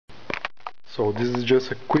So this is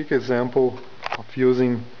just a quick example of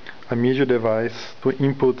using a MIDI device to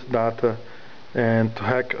input data and to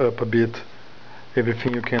hack up a bit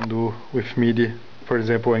everything you can do with MIDI. For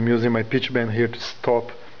example, I'm using my pitch bend here to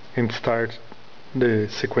stop and start the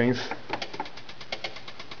sequence.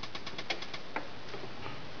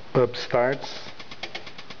 Up starts,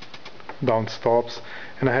 down stops,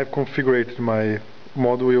 and I have configured my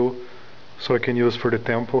mod wheel so I can use for the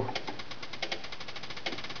tempo.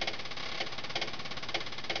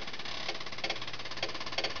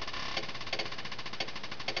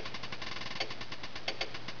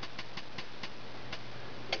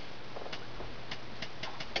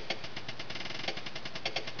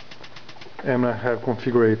 And I have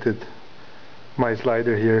configured my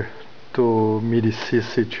slider here to MIDI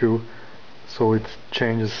CC2, so it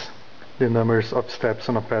changes the numbers of steps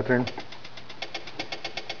on a pattern.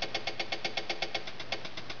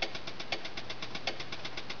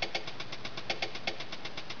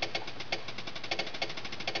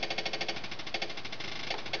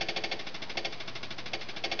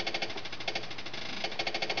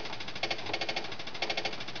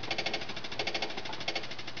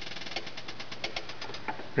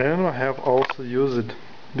 And I have also used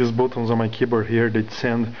these buttons on my keyboard here that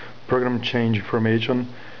send program change information,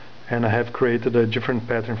 and I have created a different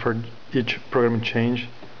pattern for each program change,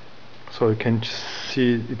 so you can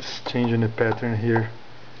see it's changing the pattern here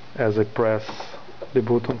as I press the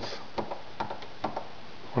buttons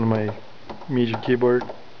on my MIDI keyboard.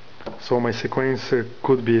 So my sequencer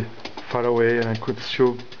could be far away and I could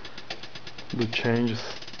still do changes.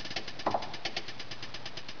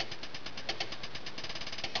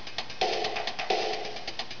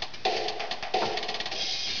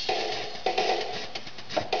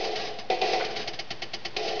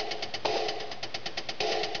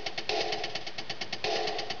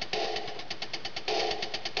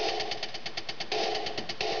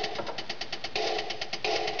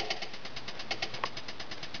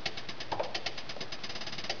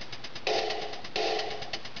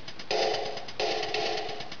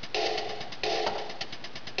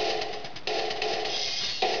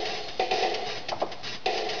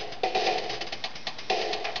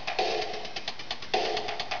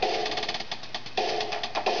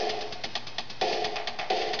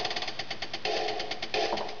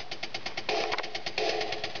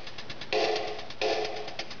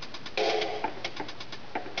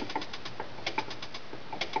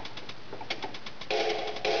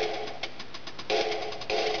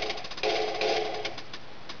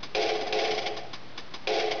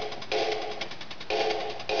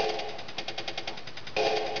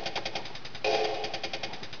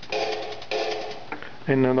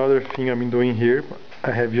 And another thing I'm doing here,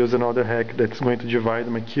 I have used another hack that's going to divide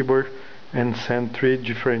my keyboard and send 3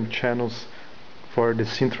 different channels for the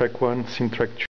scene track 1, scene track 2